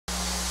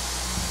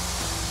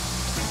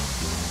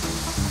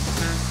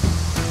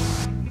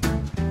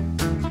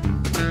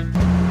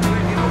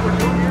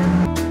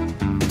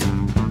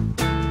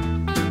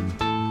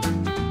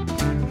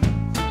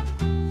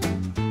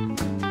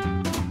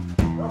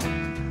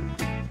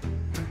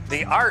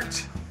The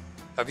art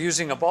of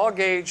using a ball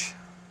gauge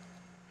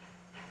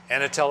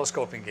and a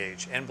telescoping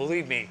gauge. And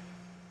believe me,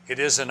 it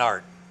is an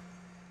art.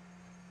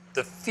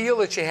 The feel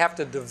that you have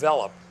to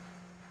develop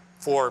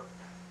for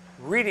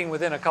reading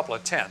within a couple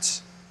of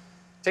tenths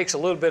takes a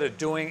little bit of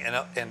doing,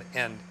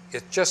 and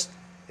it's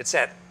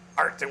that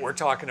art that we're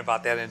talking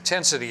about, that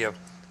intensity of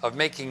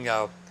making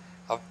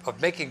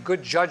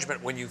good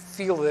judgment when you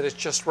feel that it's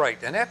just right,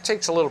 and that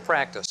takes a little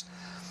practice.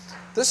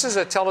 This is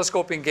a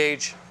telescoping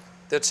gauge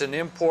that's an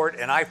import,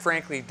 and I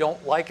frankly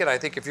don't like it. I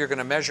think if you're going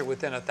to measure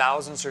within a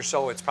thousandths or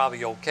so, it's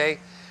probably okay.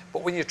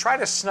 But when you try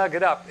to snug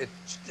it up, it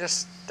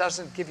just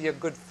doesn't give you a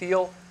good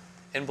feel.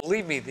 And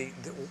believe me,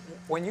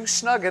 when you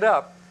snug it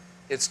up,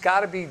 it's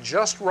got to be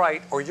just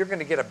right, or you're going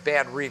to get a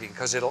bad reading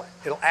because it'll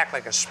act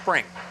like a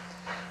spring.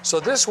 So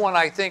this one,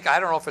 I think, I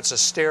don't know if it's a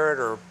Starrett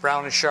or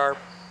Brown and Sharp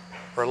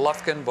or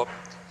Lufkin, but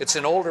it's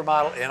an older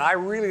model, and I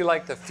really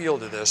like the feel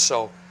to this.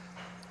 So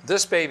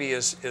this baby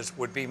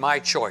would be my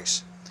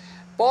choice.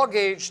 Ball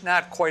gauge,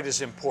 not quite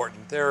as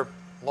important. As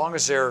long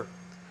as they're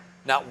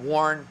not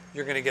worn,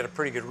 you're going to get a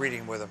pretty good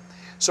reading with them.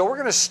 So we're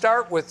going to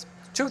start with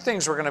two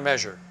things we're going to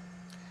measure.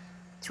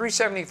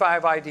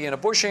 375 ID in a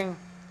bushing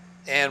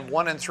and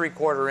 1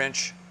 3/4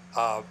 inch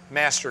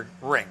master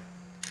ring.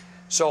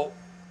 So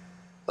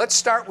let's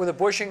start with a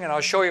bushing, and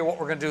I'll show you what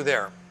we're going to do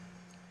there.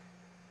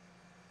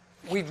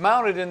 We've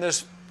mounted in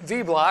this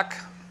V-block,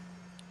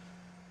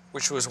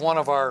 which was one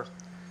of our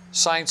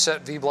sign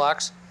set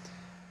V-blocks.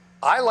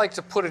 I like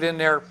to put it in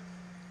there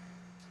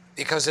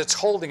because it's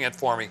holding it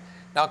for me.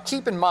 Now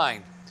keep in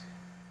mind,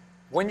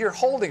 when you're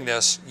holding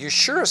this, you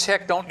sure as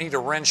heck don't need a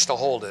wrench to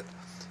hold it.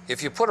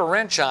 If you put a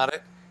wrench on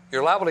it,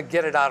 you're liable to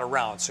get it out of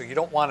round, so you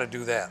don't want to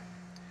do that.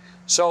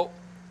 So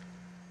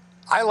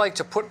I like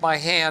to put my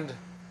hand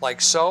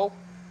like so,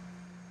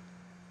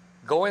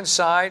 go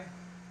inside,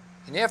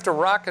 and you have to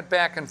rock it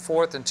back and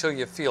forth until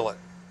you feel it.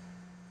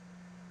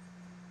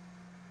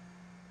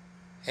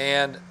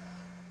 And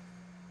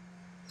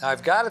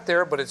I've got it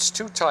there, but it's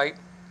too tight,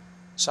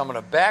 so I'm going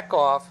to back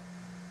off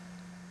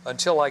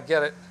until I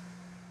get it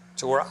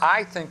to where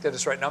I think that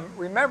it's right. Now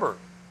remember,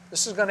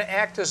 this is going to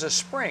act as a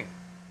spring.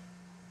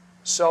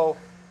 So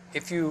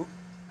if you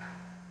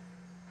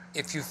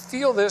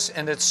feel this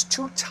and it's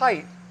too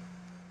tight,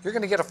 you're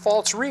going to get a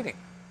false reading.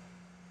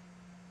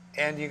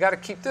 And you got to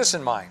keep this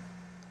in mind,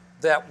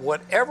 that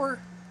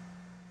whatever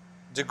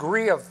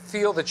degree of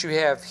feel that you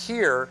have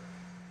here,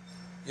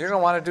 you're going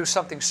to want to do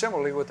something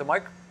similarly with the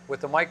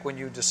mic when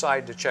you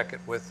decide to check it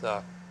with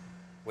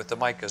the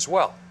mic as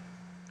well.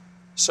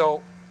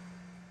 So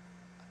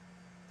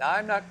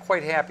I'm not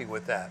quite happy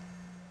with that.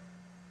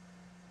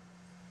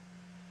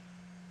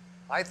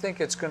 I think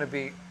it's going to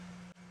be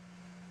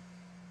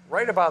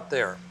right about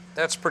there.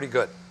 That's pretty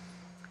good.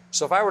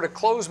 So if I were to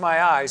close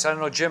my eyes, I don't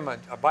know, Jim,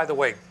 by the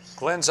way,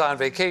 Glenn's on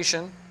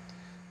vacation.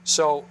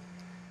 So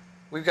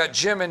we've got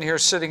Jim in here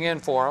sitting in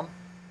for him.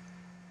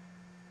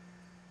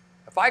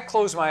 If I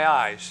close my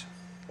eyes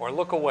or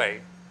look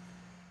away,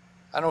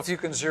 I don't know if you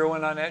can zero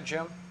in on that,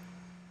 Jim.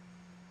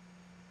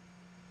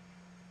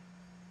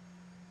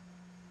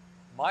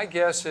 My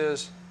guess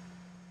is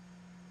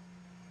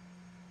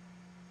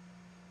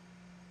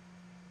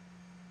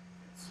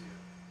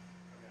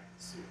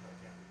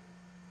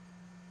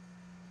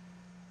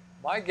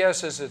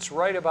it's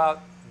right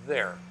about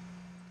there.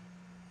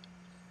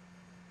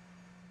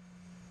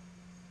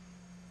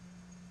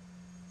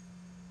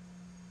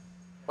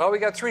 Well, we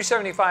got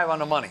 375 on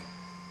the money.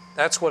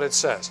 That's what it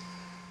says.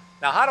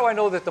 Now, how do I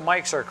know that the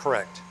mics are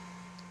correct?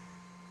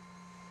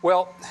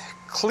 Well,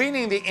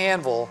 cleaning the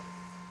anvil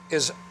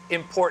is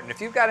important.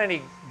 If you've got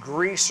any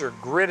grease or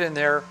grit in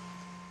there,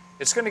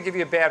 it's going to give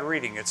you a bad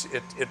reading.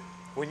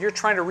 When you're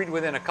trying to read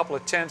within a couple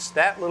of tenths,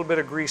 that little bit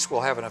of grease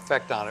will have an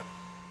effect on it.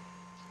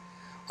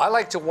 I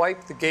like to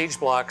wipe the gauge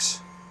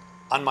blocks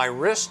on my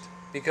wrist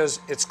because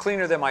it's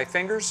cleaner than my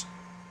fingers,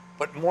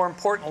 but more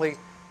importantly,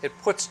 it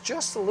puts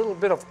just a little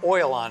bit of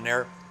oil on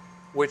there,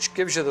 which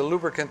gives you the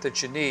lubricant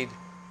that you need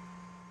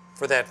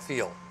for that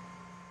feel.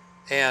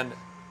 And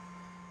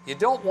you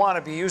don't want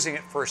to be using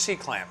it for a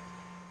C-clamp.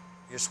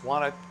 You just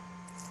want to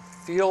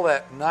feel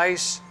that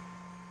nice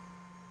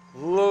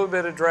little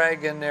bit of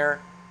drag in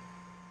there.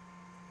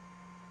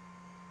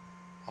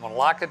 I'm going to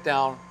lock it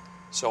down,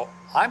 so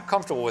I'm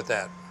comfortable with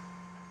that.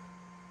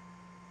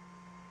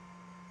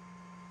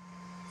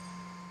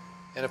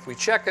 And if we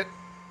check it,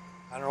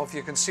 I don't know if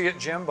you can see it,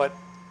 Jim, but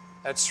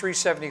that's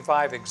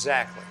 375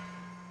 exactly.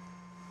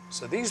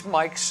 So these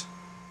mics,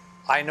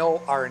 I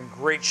know, are in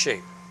great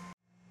shape.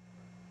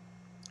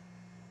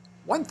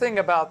 One thing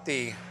about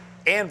the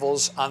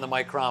anvils on the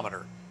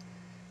micrometer,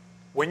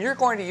 when you're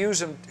going to use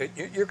them,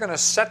 you're going to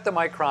set the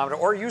micrometer,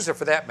 or use it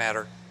for that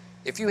matter,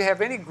 if you have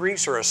any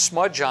grease or a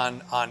smudge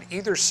on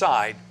either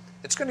side,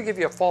 it's going to give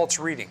you a false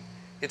reading.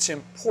 It's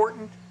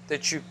important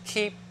that you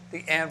keep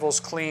the anvils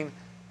clean,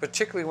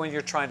 particularly when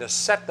you're trying to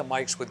set the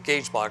mics with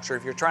gauge blocks, or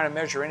if you're trying to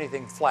measure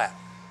anything flat.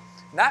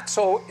 Not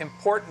so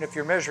important if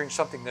you're measuring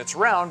something that's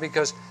round,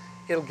 because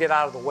it'll get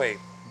out of the way,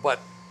 but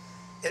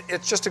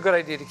it's just a good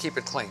idea to keep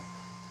it clean.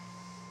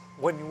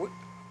 When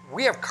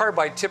We have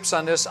carbide tips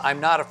on this. I'm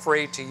not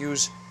afraid to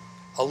use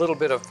a little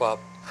bit of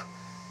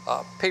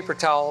paper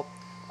towel.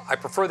 I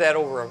prefer that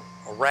over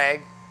a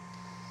rag.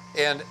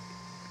 And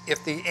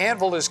if the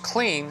anvil is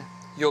clean,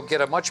 you'll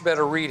get a much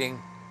better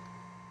reading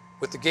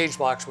with the gauge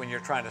blocks when you're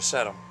trying to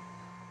set them.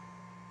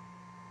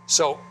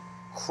 So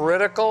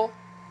critical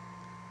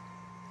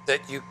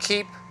that you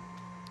keep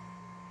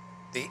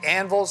the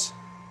anvils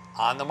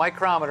on the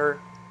micrometer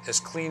as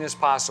clean as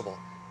possible.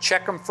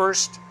 Check them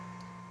first.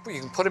 You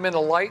can put them in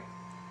the light.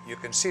 You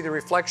can see the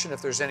reflection.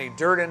 If there's any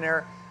dirt in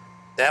there,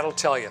 that'll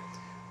tell you.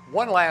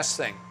 One last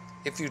thing.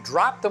 If you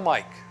drop the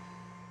mic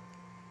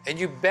and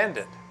you bend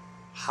it,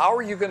 how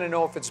are you going to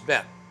know if it's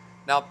bent?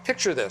 Now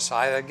picture this.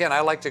 Again,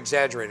 I like to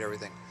exaggerate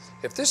everything.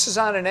 If this is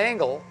on an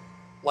angle,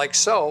 like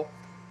so,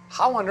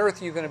 how on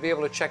earth are you going to be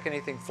able to check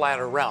anything flat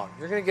or round?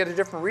 You're going to get a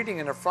different reading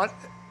in the front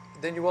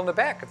than you will in the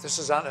back if this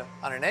is on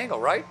an angle,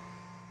 right?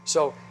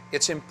 So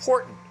it's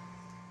important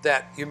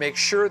that you make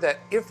sure that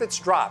if it's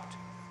dropped,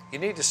 you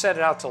need to send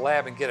it out to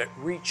lab and get it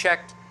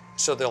rechecked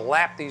so they'll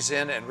lap these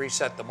in and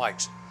reset the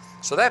mics.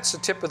 So that's the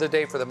tip of the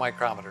day for the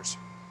micrometers.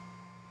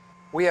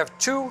 We have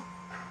two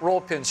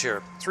roll pins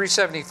here,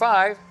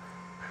 375,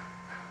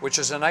 which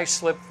is a nice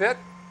slip fit,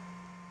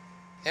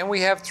 and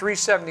we have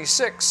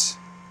 376,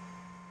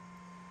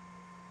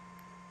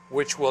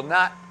 which will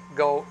not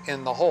go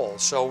in the hole.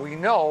 So we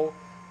know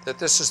that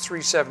this is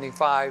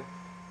 375.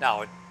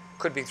 Now it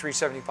could be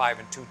 375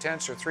 and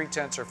 2/10 or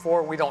 3/10 or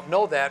 4. We don't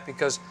know that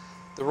because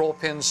the roll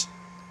pins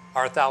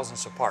are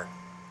thousandths apart.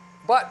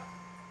 But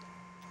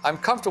I'm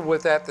comfortable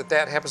with that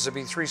happens to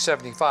be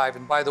 375.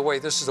 And by the way,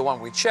 this is the one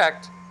we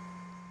checked.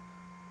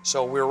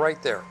 So we're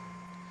right there.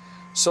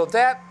 So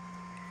that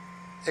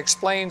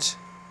explains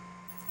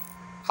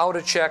how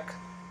to check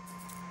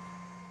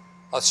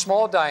a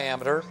small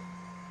diameter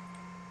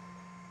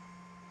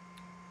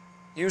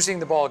using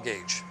the ball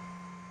gauge.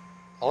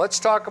 Now let's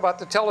talk about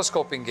the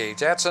telescoping gauge.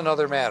 That's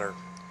another matter.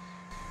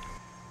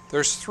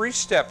 There's 3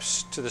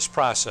 steps to this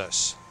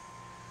process.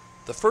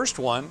 The first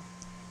one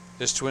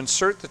is to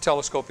insert the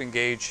telescoping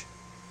gauge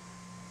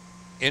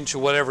into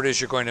whatever it is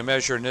you're going to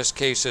measure. In this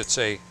case, it's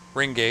a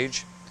ring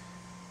gauge.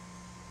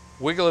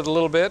 Wiggle it a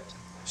little bit.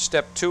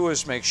 Step 2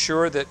 is make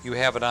sure that you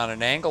have it on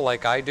an angle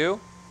like I do.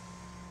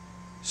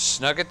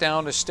 Snug it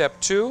down to step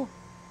 2.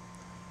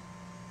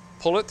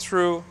 Pull it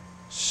through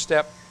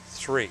step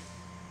 3.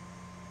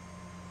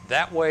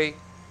 That way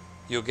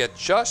you'll get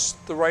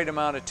just the right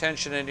amount of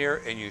tension in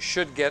here and you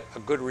should get a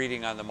good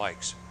reading on the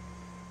mics.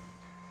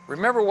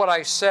 Remember what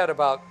I said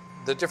about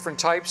the different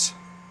types?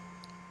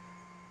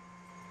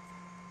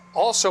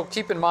 Also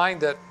keep in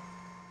mind that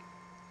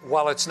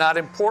while it's not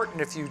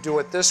important if you do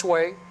it this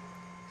way,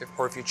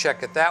 or if you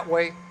check it that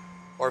way,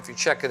 or if you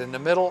check it in the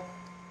middle,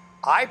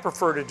 I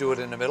prefer to do it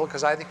in the middle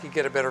because I think you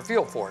get a better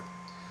feel for it.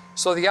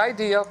 So the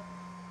idea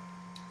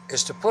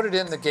is to put it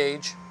in the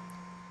gauge,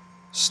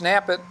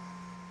 snap it,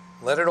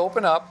 let it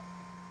open up,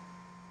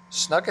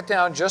 snug it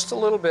down just a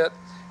little bit,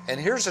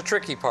 and here's the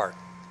tricky part.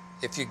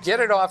 If you get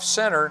it off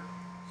center,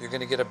 you're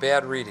going to get a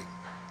bad reading.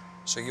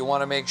 So you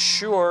want to make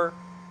sure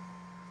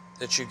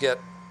that you get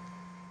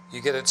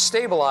it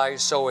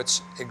stabilized so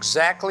it's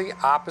exactly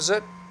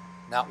opposite,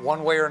 not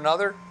one way or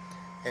another,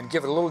 and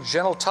give it a little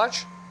gentle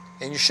touch,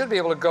 and you should be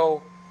able to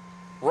go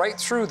right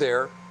through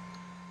there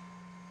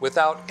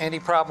without any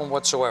problem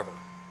whatsoever.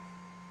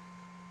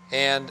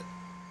 And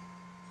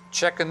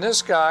checking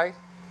this guy,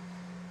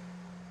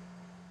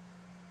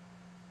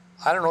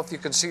 I don't know if you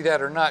can see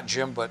that or not,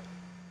 Jim, but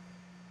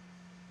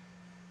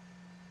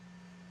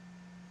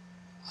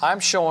I'm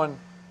showing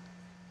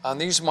on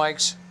these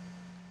mics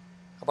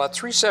about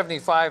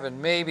 375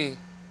 and maybe,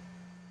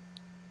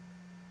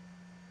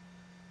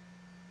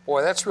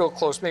 boy, that's real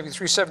close, maybe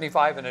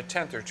 375 and a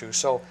tenth or two.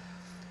 So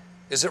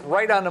is it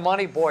right on the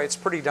money? Boy, it's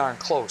pretty darn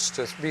close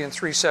to being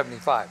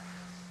 375.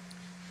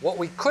 What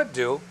we could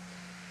do,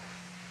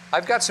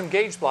 I've got some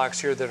gauge blocks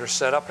here that are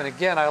set up, and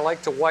again, I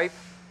like to wipe.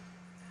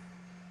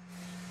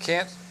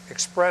 Can't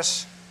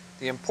express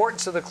the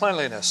importance of the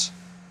cleanliness.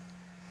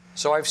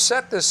 So I've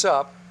set this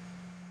up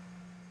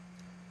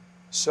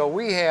so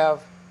we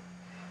have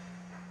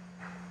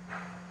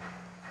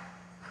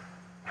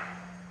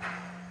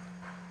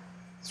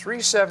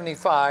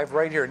 .375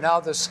 right here. Now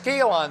the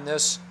scale on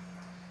this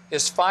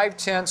is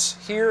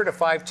 5/10 here to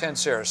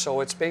 5/10 there, so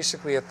it's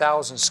basically a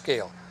 1,000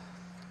 scale.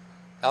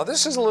 Now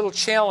this is a little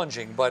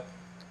challenging, but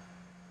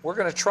we're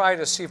going to try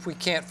to see if we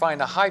can't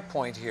find a high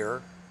point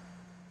here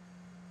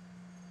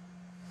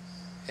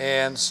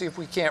and see if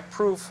we can't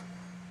prove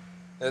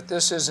that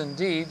this is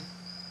indeed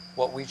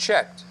what we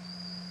checked.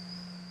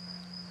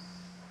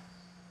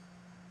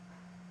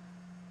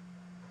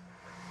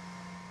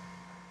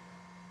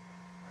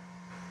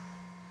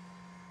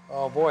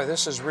 Oh boy,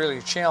 this is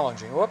really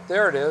challenging. Whoop,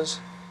 there it is.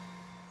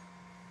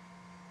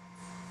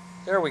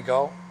 There we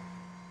go.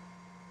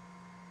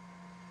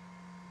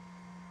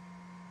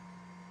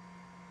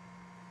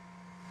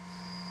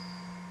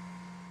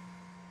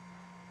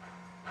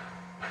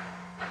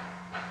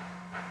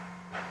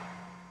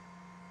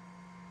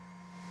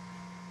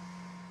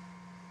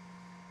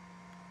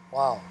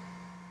 Wow.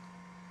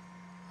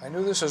 I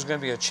knew this was going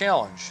to be a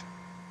challenge.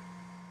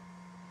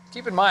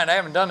 Keep in mind, I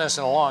haven't done this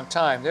in a long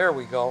time. There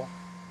we go.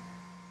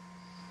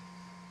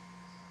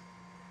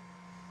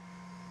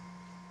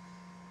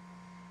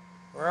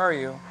 Where are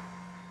you?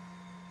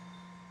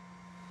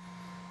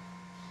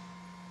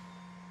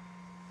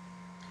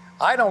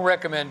 I don't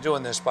recommend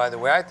doing this, by the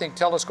way. I think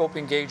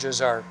telescoping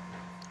gauges are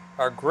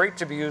great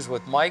to be used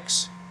with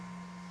mics.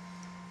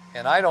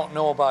 And I don't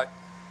know about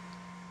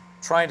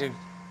trying to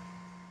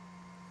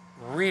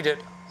read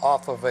it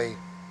off of a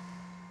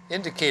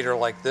indicator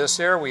like this.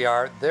 There we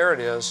are. There it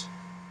is.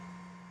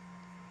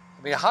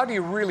 I mean, how do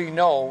you really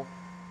know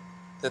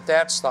that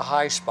that's the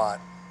high spot?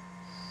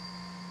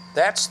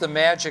 That's the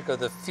magic of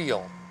the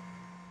feel.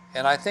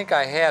 And I think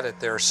I had it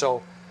there.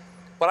 So,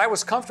 but I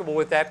was comfortable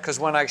with that because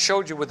when I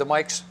showed you with the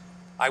mics,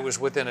 I was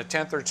within a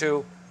tenth or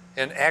two,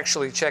 and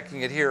actually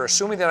checking it here,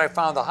 assuming that I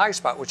found the high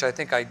spot, which I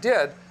think I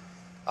did,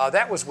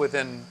 that was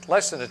within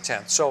less than a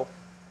tenth. So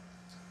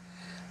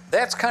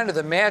that's kind of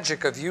the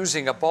magic of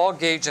using a ball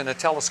gauge and a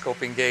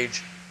telescoping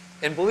gauge.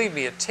 And believe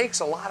me, it takes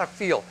a lot of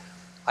feel.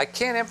 I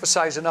can't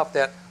emphasize enough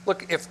that,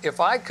 look, if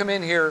I come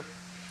in here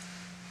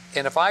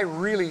and if I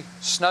really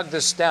snug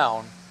this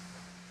down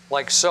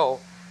like so,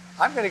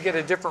 I'm going to get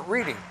a different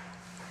reading.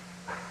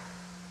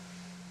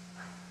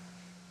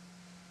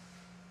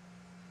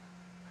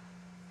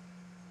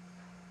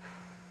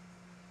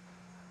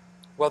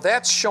 Well,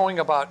 that's showing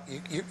about,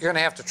 you're going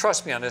to have to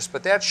trust me on this,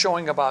 but that's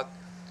showing about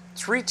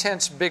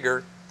 3/10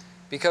 bigger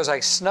because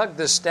I snugged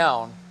this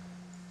down.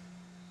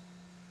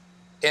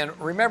 And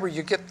remember,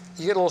 you get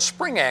a little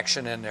spring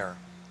action in there.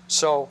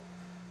 So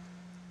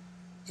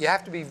you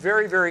have to be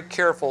very, very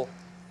careful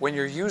when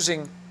you're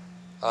using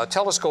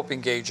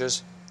telescoping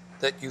gauges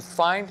that you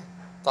find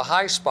the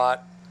high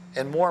spot,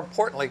 and more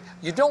importantly,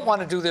 you don't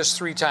want to do this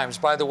 3 times,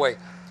 by the way.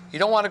 You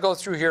don't want to go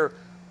through here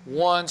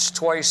once,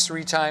 twice,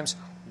 3 times.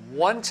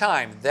 1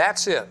 time,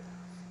 that's it.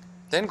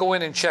 Then go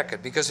in and check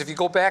it, because if you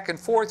go back and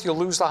forth, you'll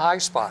lose the high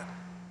spot.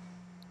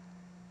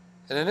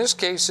 And in this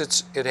case,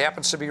 it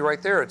happens to be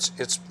right there.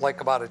 It's like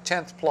about a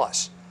tenth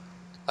plus.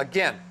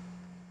 Again,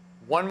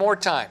 1 more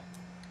time.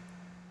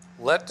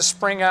 Let the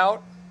spring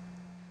out,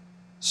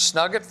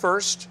 snug it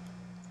first,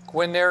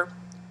 go in there,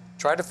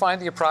 try to find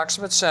the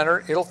approximate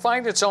center. It'll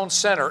find its own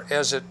center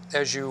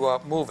as you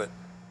move it.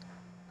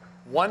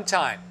 1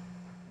 time.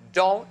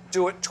 Don't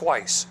do it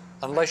twice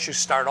unless you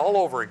start all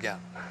over again.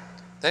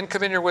 Then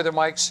come in here with the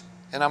mics,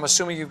 and I'm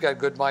assuming you've got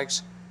good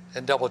mics,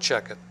 and double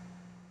check it.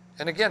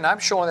 And again, I'm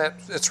showing that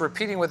it's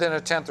repeating within a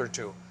tenth or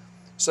two.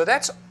 So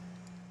that's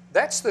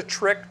the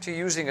trick to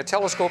using a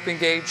telescoping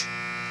gauge.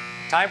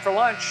 Time for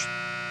lunch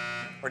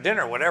or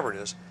dinner, whatever it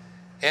is.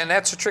 And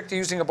that's the trick to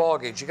using a ball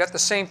gauge. You got the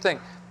same thing.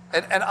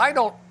 And I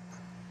don't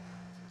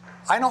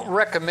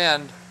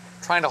recommend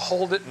trying to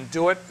hold it and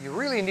do it. You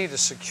really need to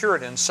secure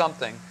it in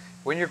something.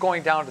 When you're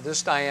going down to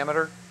this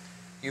diameter,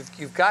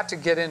 you've got to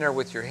get in there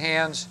with your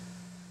hands.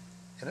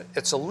 And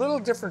it's a little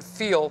different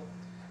feel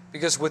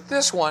because with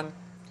this one,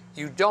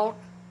 you don't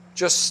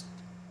just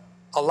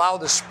allow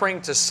the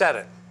spring to set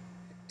it.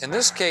 In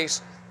this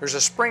case, there's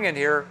a spring in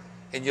here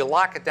and you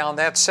lock it down,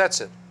 that sets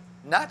it.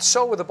 Not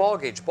so with a ball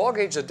gauge. Ball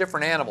gauge is a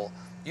different animal.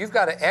 You've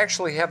got to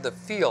actually have the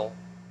feel,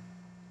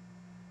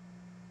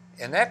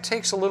 and that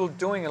takes a little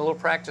doing and a little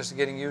practice to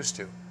getting used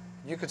to.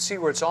 You can see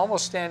where it's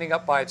almost standing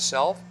up by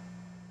itself.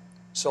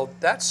 So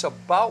that's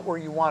about where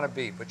you want to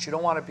be, but you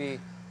don't want to be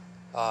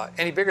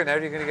any bigger than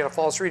that. You're going to get a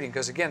false reading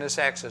because, again, this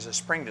acts as a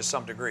spring to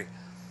some degree.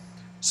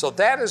 So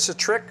that is the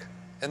trick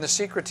and the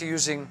secret to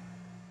using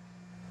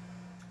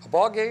a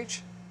ball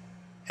gauge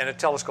and a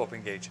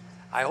telescoping gauge.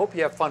 I hope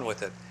you have fun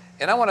with it.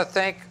 And I want to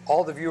thank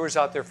all the viewers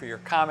out there for your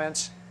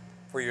comments,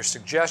 for your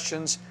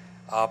suggestions.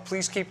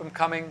 Please keep them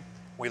coming.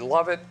 We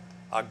love it.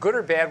 Good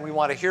or bad, we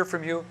want to hear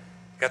from you.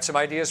 Got some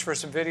ideas for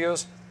some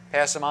videos?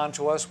 Pass them on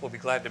to us. We'll be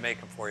glad to make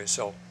them for you.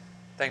 So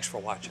thanks for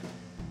watching.